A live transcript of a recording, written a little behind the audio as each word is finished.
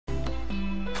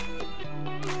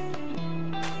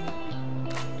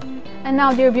And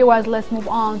now, dear viewers, let's move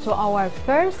on to our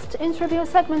first interview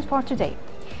segment for today.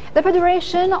 The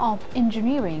Federation of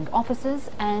Engineering Offices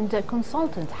and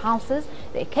Consultant Houses,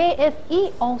 the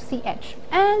KFEOCH,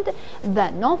 and the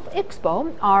North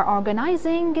Expo are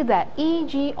organizing the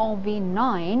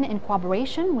EGOV9 in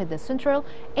cooperation with the Central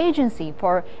Agency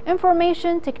for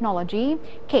Information Technology,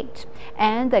 KATE,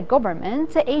 and the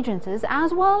government agencies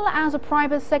as well as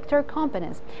private sector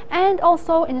companies and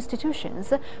also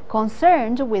institutions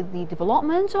concerned with the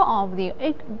development of the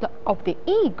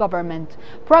e-government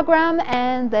program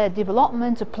and the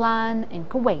development plan in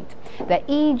Kuwait. The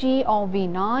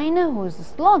EGOV9, whose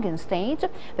slogan states,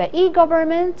 the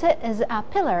e-government is a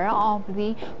pillar of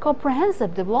the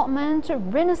comprehensive development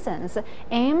renaissance,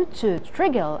 aimed to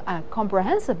trigger a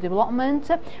comprehensive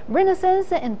development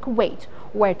renaissance in Kuwait,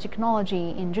 where technology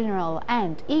in general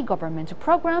and e-government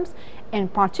programs in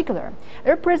particular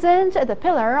represent the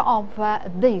pillar of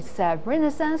this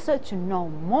renaissance. To know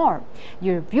more,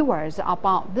 dear viewers,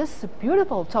 about this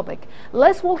beautiful topic,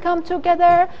 let's welcome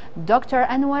together Dr.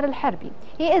 Anwar Alharbi.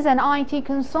 He is an IT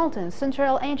consultant,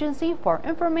 Central Agency for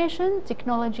Information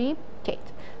Technology,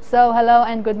 KATE. So hello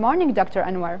and good morning, Dr.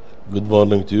 Anwar. Good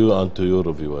morning to you and to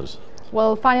your viewers.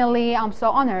 Well, finally, I'm so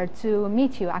honored to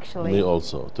meet you, actually. Me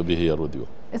also, to be here with you.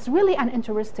 It's really an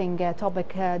interesting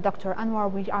topic, Dr.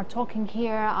 Anwar. We are talking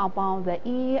here about the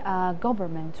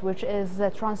e-government, which is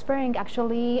transferring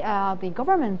actually the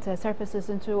government services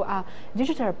into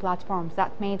digital platforms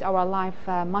that made our life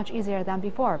much easier than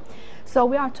before. So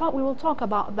we will talk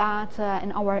about that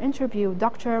in our interview,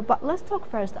 Doctor. But let's talk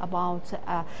first about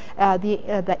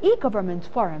the e-government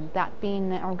forum that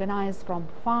been organized from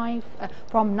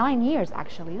 9 years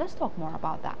actually. Let's talk more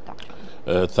about that,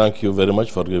 Doctor. Thank you very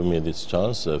much for giving me this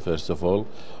chance, first of all,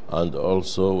 and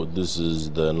also this is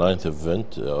the 9th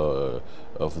event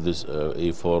of this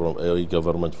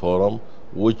e-government forum,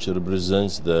 which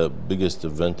represents the biggest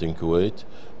event in Kuwait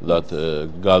that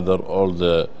gather all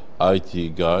the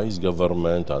IT guys,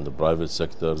 government and the private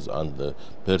sectors and the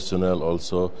personnel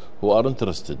also who are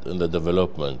interested in the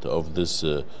development of this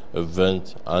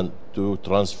event and to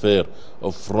transfer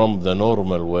from the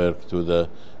normal work to the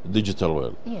digital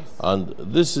world. Yes. And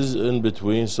this is in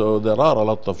between, so there are a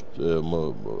lot of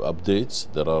updates,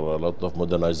 there are a lot of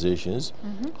modernizations,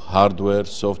 hardware,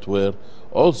 software,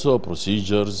 also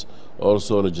procedures,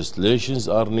 also legislations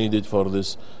are needed for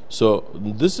this. So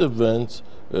this event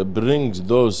brings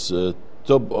those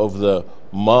top of the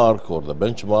mark or the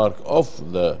benchmark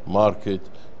of the market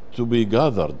to be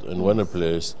gathered in one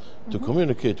place to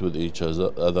communicate with each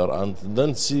other and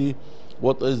then see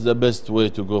what is the best way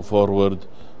to go forward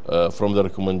from the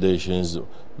recommendations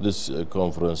this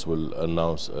conference will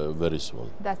announce very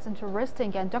soon. That's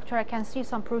interesting. And Doctor, I can see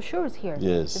some brochures here.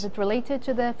 Yes. Is it related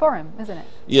to the forum, isn't it?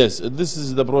 Yes, this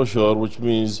is the brochure, which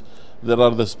means there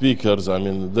are the speakers, I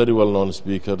mean very well-known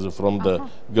speakers from the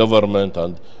government,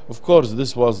 and of course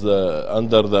this was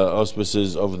under the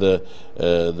auspices of the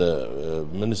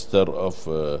Minister of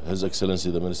His Excellency,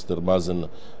 the Minister Mazen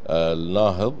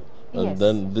Al-Nahid. And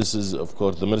then this is, of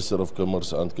course, the Minister of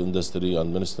Commerce and Industry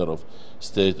and Minister of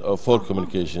State for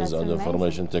Communications and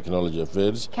Information Technology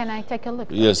Affairs. Can I take a look?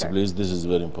 Yes, Doctor? please. This is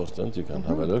very important. You can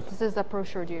have a look. This is the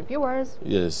brochure, dear viewers.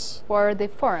 Yes. For the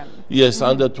forum. Yes,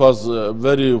 and it was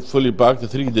very fully packed,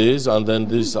 3 days, and then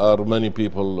these are many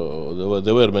people,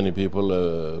 there were many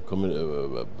people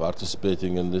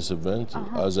participating in this event.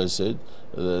 As I said,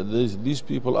 these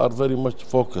people are very much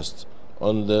focused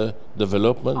on the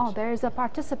development. Oh, there is a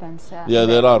participants. Yeah,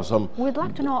 there are some. We'd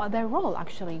like to know their role,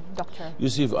 actually, Doctor. You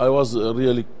see, I was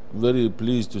really very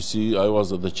pleased to see, I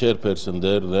was the chairperson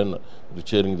there, then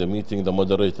chairing the meeting, the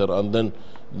moderator, and then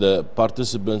the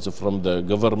participants from the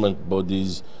government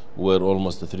bodies were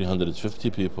almost 350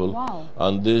 people. Wow.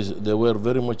 And they were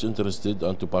very much interested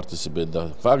and to participate. The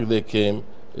fact they came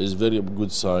is very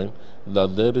good sign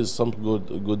that there is some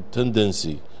good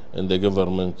tendency in the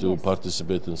government to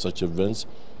participate in such events,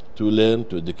 to learn,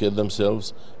 to educate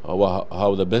themselves,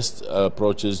 how the best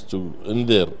approaches in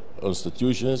their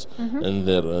institutions, in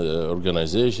their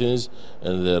organizations,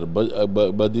 and their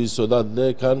bodies, so that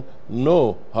they can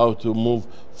know how to move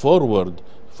forward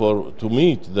to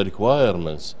meet the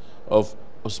requirements of,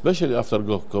 especially after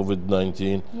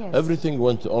COVID-19, everything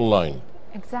went online.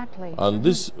 Exactly. And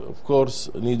this, of course,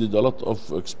 needed a lot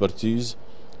of expertise,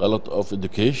 a lot of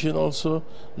education also.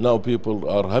 Now people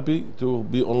are happy to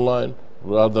be online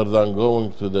rather than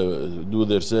going to do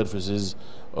their services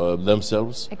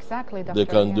themselves. Exactly, Doctor. They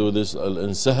can do this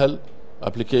in Sahel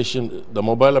application, the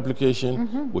mobile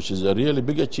application, which is a really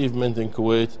big achievement in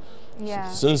Kuwait. Yeah.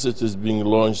 Since it is being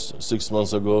launched 6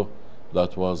 months ago,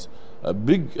 That was a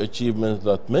big achievement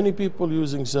that many people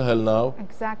using Sahel now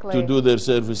exactly to do their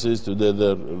services, to do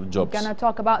their jobs. We're going to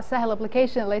talk about Sahel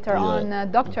application later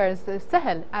on, doctors,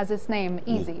 Sahel as its name,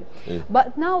 easy.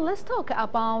 But now let's talk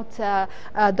about,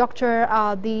 Doctor,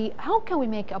 how can we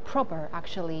make a proper,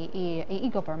 actually,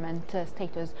 e-government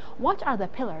status? What are the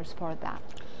pillars for that?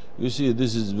 You see,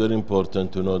 this is very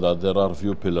important to know that there are a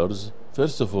few pillars.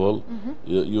 First of all,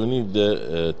 you need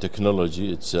the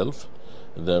technology itself,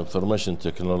 the information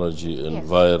technology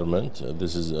environment.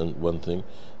 This is one thing.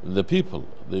 The people,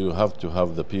 you have to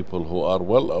have the people who are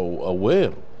well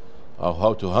aware of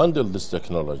how to handle this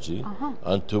technology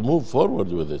and to move forward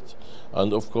with it.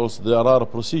 And of course, there are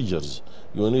procedures.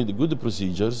 You need good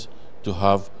procedures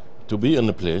to be in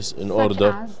a place in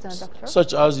order,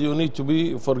 such as you need to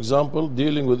be, for example,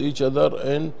 dealing with each other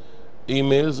in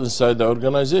emails inside the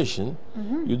organization.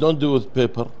 You don't do it with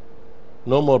paper.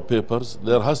 No more papers.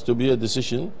 There has to be a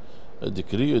decision, a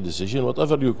decree, a decision,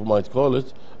 whatever you might call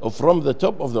it, from the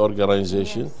top of the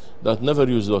organization that never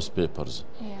use those papers.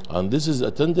 And this is a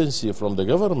tendency from the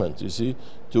government, you see,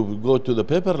 to go to the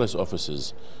paperless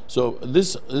offices. So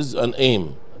this is an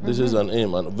aim. This is an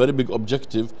aim, and a very big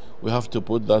objective. We have to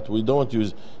put that we don't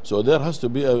use. So there has to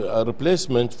be a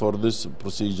replacement for this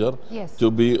procedure to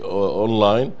be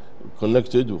online,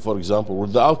 connected, for example,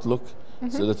 with the Outlook.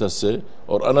 So let us say,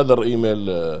 or another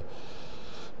email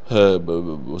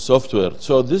software.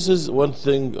 So this is one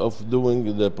thing of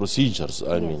doing the procedures.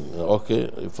 I mean,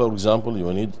 okay, for example,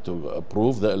 you need to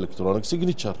approve the electronic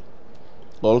signature.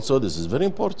 Also, this is very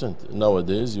important.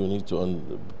 Nowadays, you need to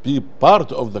be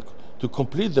part of to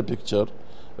complete the picture.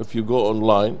 If you go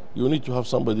online, you need to have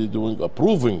somebody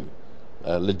approving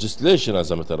legislation, as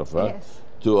a matter of fact,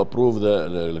 to approve the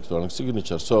electronic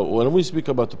signature. So when we speak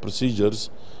about the procedures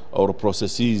or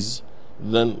processes,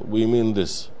 then we mean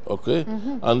this, okay?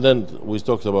 And then we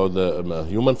talked about the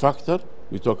human factor,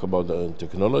 we talk about the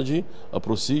technology,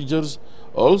 procedures.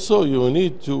 Also, you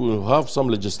need to have some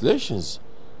legislations.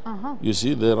 You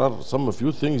see, there are a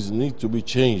few things need to be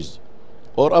changed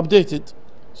or updated.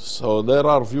 So there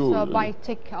are few. So by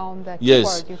tick on the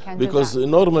keyboard, you can because do that.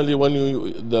 Normally when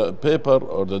the paper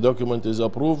or the document is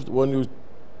approved, when you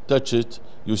touch it,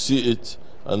 you see it,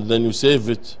 and then you save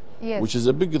it, which is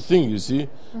a big thing, you see.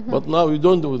 But now you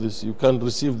don't do this. You can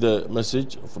receive the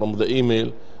message from the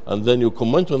email, and then you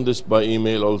comment on this by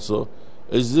email also.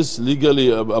 Is this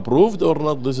legally approved or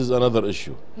not? This is another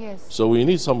issue. So we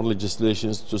need some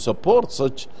legislations to support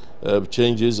such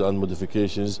changes and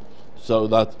modifications, so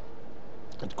that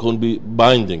it could be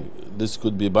binding. This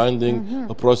could be binding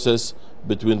a process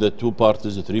between the two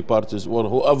parties, the three parties, or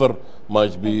whoever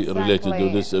might be related to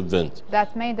this event.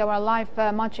 That made our life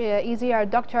much easier,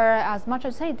 Doctor, as much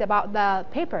as said about the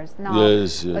papers now.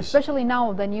 Especially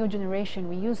now, the new generation,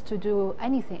 we used to do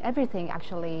everything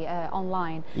actually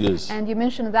online. And you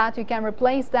mentioned that you can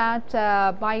replace that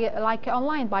by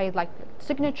online, by like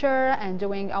signature and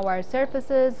doing our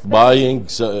services. Buying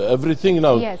everything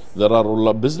now. There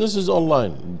are businesses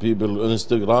online. People on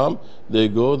Instagram, they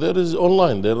go, there is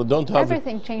online. They don't have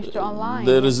everything changed to online.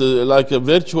 There is like a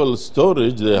virtual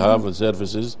storage they have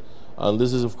services, and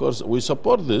this is, of course, we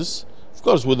support this, of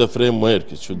course, with the framework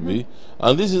it should be,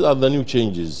 and this is the new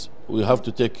changes we have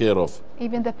to take care of.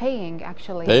 Even the paying,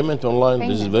 actually. Payment online,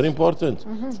 this is very important.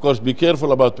 Of course, be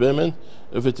careful about payment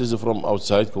if it is from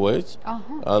outside Kuwait,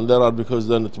 and because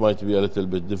then it might be a little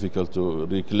bit difficult to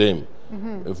reclaim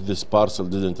if this parcel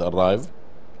didn't arrive.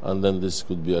 And then this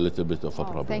could be a little bit of a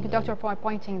problem. Thank you, Doctor, for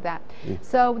pointing that.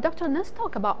 So, Doctor, let's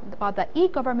talk about the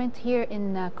e-government here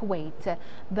in Kuwait,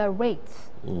 the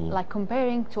rates, like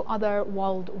comparing to other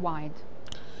worldwide.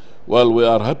 Well, we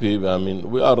are happy. I mean,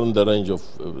 we are in the range of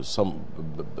some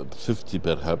 50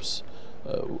 perhaps,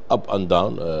 up and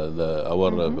down.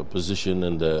 Our position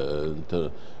in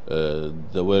the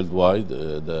worldwide.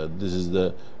 This is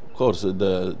the. Of course,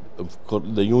 the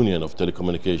Union of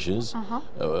Telecommunications,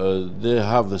 they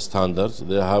have the standards,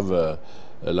 they have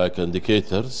like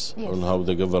indicators on how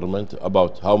the government,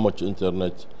 about how much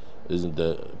internet is in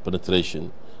the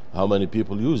penetration, how many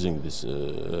people using this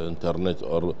internet,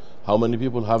 or how many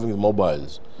people having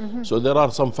mobiles. So there are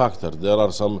some factors, there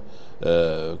are some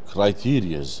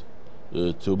criterias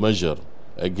to measure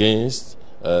against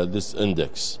this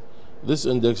index. This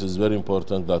index is very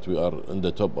important that we are in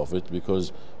the top of it,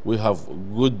 because we have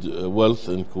good wealth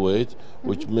in Kuwait,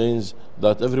 which means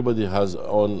that everybody has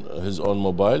his own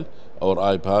mobile or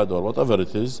iPad or whatever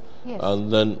it is,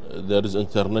 and then there is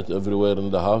internet everywhere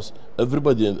in the house.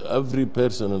 Every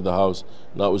person in the house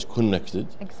now is connected.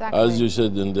 As you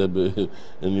said in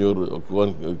your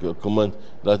one comment,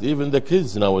 that even the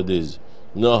kids nowadays,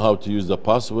 know how to use the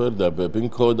password, the PIN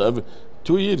code.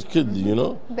 2-year kid, you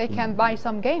know. They can buy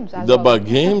some games as They well. buy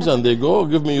games and they go,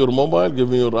 give me your mobile, give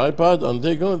me your iPad, and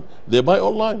they buy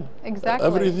online. Exactly.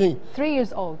 Everything. 3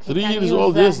 years old. 3 years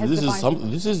old, yes.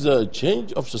 This is a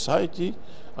change of society,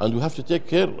 and we have to take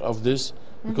care of this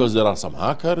because there are some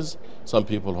hackers, some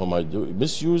people who might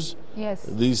misuse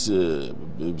these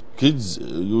kids'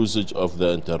 usage of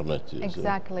the internet.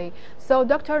 Exactly. So,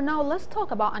 Doctor, now let's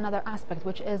talk about another aspect,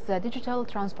 which is digital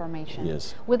transformation.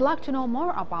 Yes. We'd like to know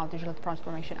more about digital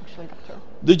transformation, actually, Doctor.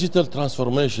 Digital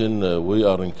transformation, we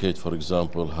are in KTV, for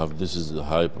example, this is a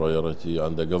high priority,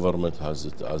 and the government has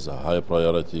it as a high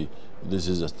priority. This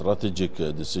is a strategic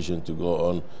decision to go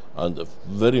on, and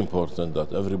very important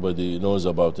that everybody knows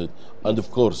about it. And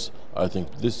of course, I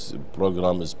think this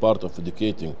program is part of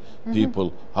educating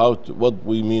people what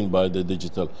we mean by the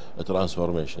digital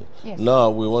transformation. Yes. Now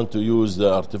we want to use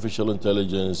the artificial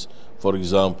intelligence, for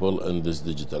example, in this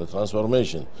digital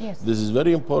transformation. Yes. This is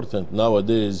very important.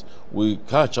 Nowadays, we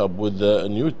catch up with the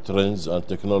new trends and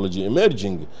technology,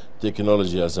 emerging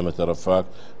technology, as a matter of fact,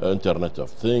 Internet of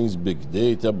Things, big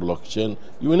data, blockchain,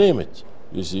 you name it.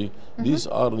 You see, these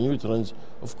are new trends.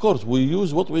 Of course, we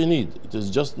use what we need. It is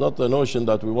just not a notion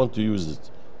that we want to use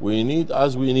it. We need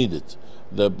as we need it.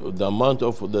 The amount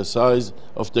of the size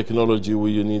of technology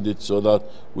we need it, so that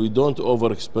we don't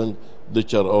overexpend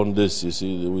on this. You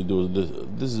see, we do this.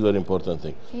 This is a very important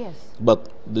thing. Yes. But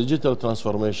digital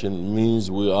transformation means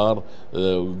we are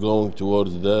going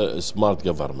towards the smart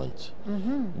government,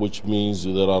 which means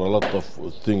there are a lot of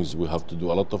things we have to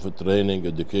do. A lot of training,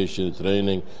 education,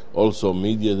 training, also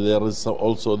media. There is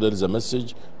a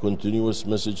message, continuous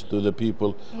message to the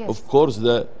people. Yes. Of course,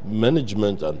 the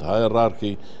management and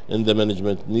hierarchy in the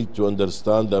management need to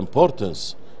understand the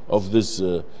importance of this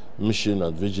mission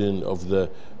and vision of the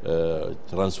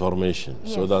transformation,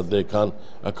 so that they can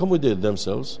accommodate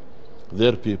themselves,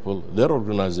 their people, their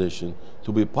organization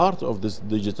to be part of this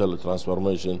digital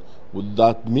transformation.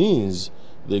 That means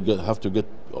they have to get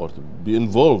or to be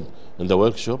involved in the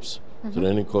workshops,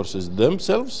 training courses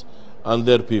themselves and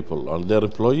their people and their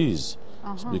employees.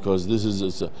 Because this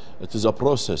is it is a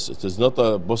process. It is not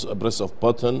a press of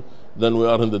button. Then we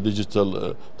are in the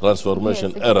digital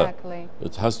transformation era.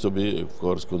 It has to be, of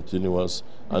course, continuous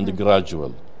and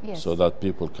gradual, so that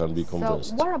people can be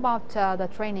convinced. So, what about the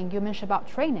training? You mentioned about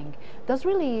training. Does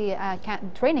really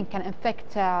training can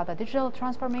affect the digital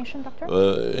transformation, Doctor?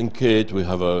 In KTV, we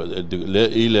have a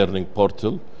e-learning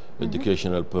portal.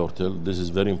 Educational portal. This is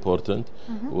very important,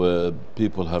 where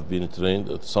people have been trained.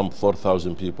 Some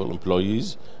 4,000 people,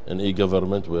 employees in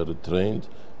e-government, were trained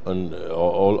on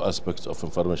all aspects of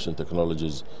information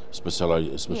technologies,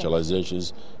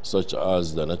 specializations, such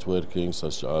as the networking,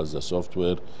 such as the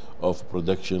software of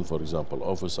production, for example,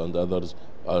 Office and others,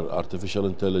 artificial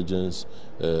intelligence,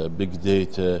 big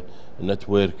data,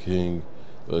 networking.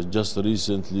 Just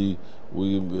recently,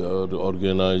 we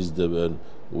organized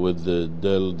with the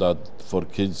Dell that for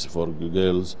kids, for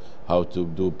girls, how to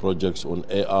do projects on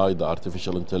AI, the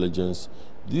artificial intelligence.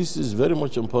 This is very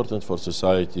much important for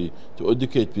society to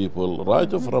educate people right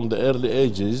from the early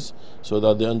ages, so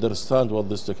that they understand what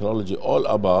this technology all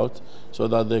about, so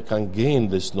that they can gain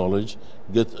this knowledge,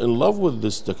 get in love with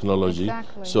this technology,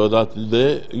 so that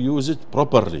they use it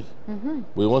properly.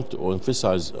 We want to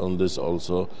emphasize on this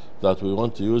also, that we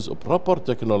want to use a proper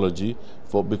technology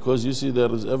because you see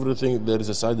there is everything, there is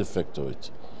a side effect to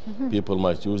it. People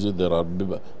might use it, there are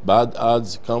bad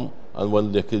ads come, and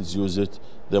when the kids use it,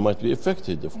 they might be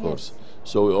affected, of course.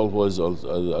 So we always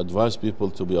advise people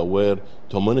to be aware,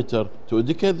 to monitor, to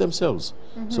educate themselves,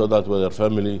 so that their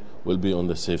family will be on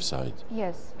the safe side.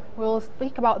 Yes, we'll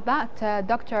speak about that,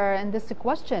 Doctor, in this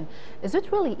question. Is it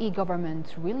really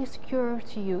e-government really secure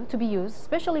to be used,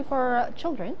 especially for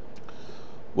children?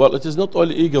 Well, it is not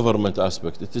only e-government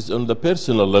aspect, it is on the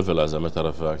personal level, as a matter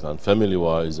of fact, and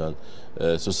family-wise, and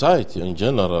society in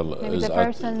general. Maybe the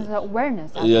person's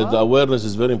awareness as well. The awareness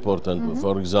is very important.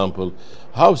 For example,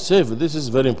 how safe, this is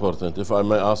very important. If I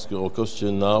may ask you a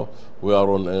question now, we are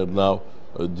on air now.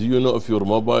 Do you know if your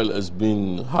mobile is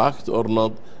being hacked or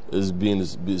not? Is being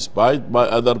spied by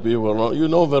other people or not? You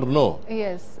never know.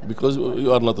 Yes. Because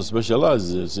you are not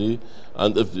specialized, you see.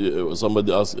 And if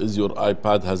somebody asks, is your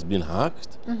iPad has been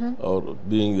hacked or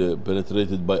being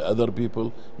penetrated by other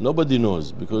people? Nobody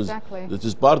knows, because it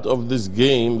is part of this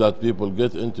game that people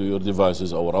get into your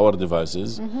devices or our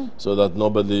devices, so that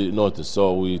nobody notices.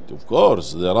 So of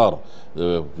course, there are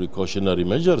precautionary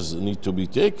measures need to be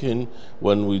taken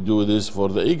when we do this for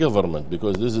the e-government,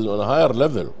 because this is on a higher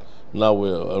level. Now we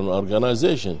are an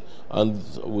organization, and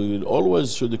we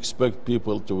always should expect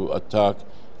people to attack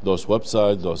those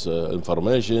websites, those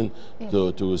information,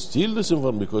 to steal this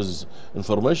information, because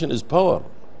information is power,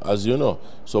 as you know.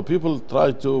 So people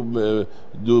try to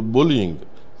do bullying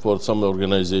for some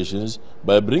organizations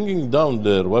by bringing down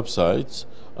their websites,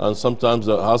 and sometimes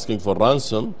they're asking for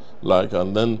ransom,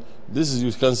 and then this is,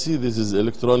 you can see, this is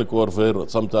electronic warfare,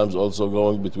 sometimes also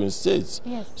going between states.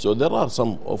 Yes. So there are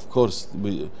some, of course,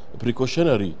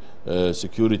 precautionary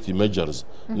security measures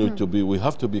need to be. We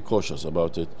have to be cautious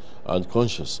about it and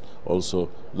conscious also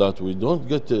that we don't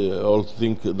get all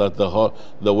think that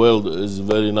the world is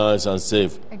very nice and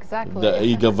safe. Exactly. The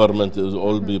e-government is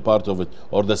all be part of it,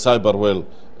 or the cyber world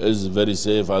is very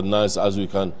safe and nice as we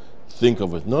can think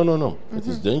of it. No, no, no. It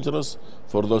is dangerous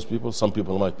for those people. Some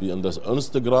people might be on this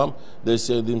Instagram. They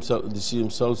say themselves, they see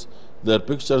themselves, their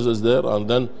pictures is there, and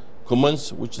then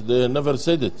comments which they never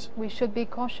said it. We should be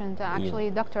cautioned, actually,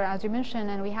 Doctor, as you mentioned,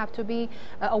 and we have to be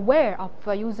aware of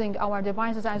using our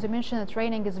devices. As you mentioned, the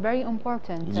training is very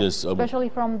important, yes, especially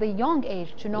from the young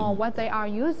age, to know what they are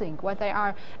using, what they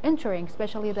are entering,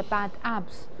 especially the bad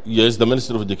apps. Yes, the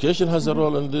Minister of Education has a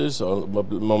role in this, or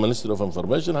Minister of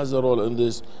Information has a role in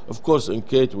this. Of course, in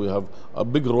KTV we have a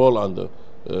big role, and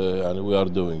we are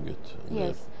doing it.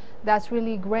 Yes. That's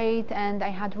really great, and I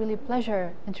had really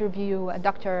pleasure interview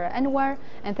Dr. Anwar,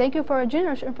 and thank you for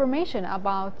generous information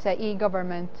about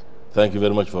e-government. Thank you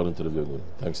very much for interviewing me.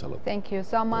 Thanks a lot. Thank you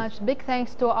so much. Big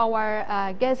thanks to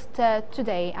our guest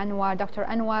today, Anwar, Dr.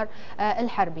 Anwar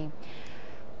Alharbi.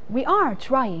 We are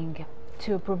trying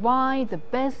to provide the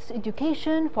best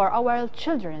education for our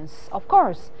children. Of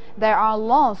course, there are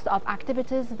lots of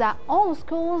activities that all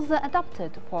schools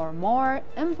adopted for more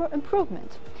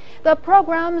improvement. The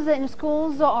programs in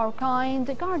schools are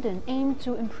kindergarten aim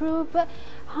to improve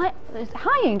higher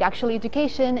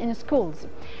education in schools.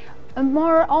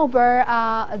 Moreover,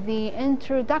 the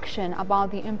introduction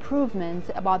about the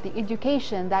improvements about the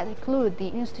education that include the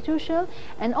institution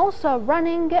and also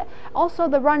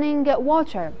the running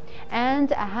water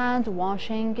and a hand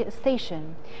washing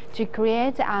station to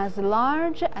create as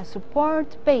large a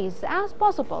support base as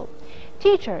possible.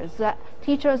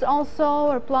 Teachers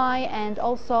also reply, and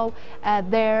also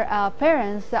their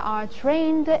parents are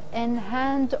trained in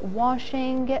hand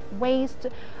washing, waste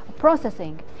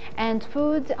processing and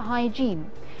food hygiene.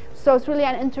 So it's really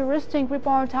an interesting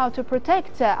report how to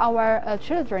protect our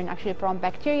children actually from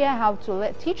bacteria, how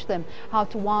to teach them how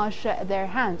to wash their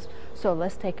hands. So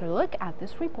let's take a look at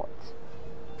this report.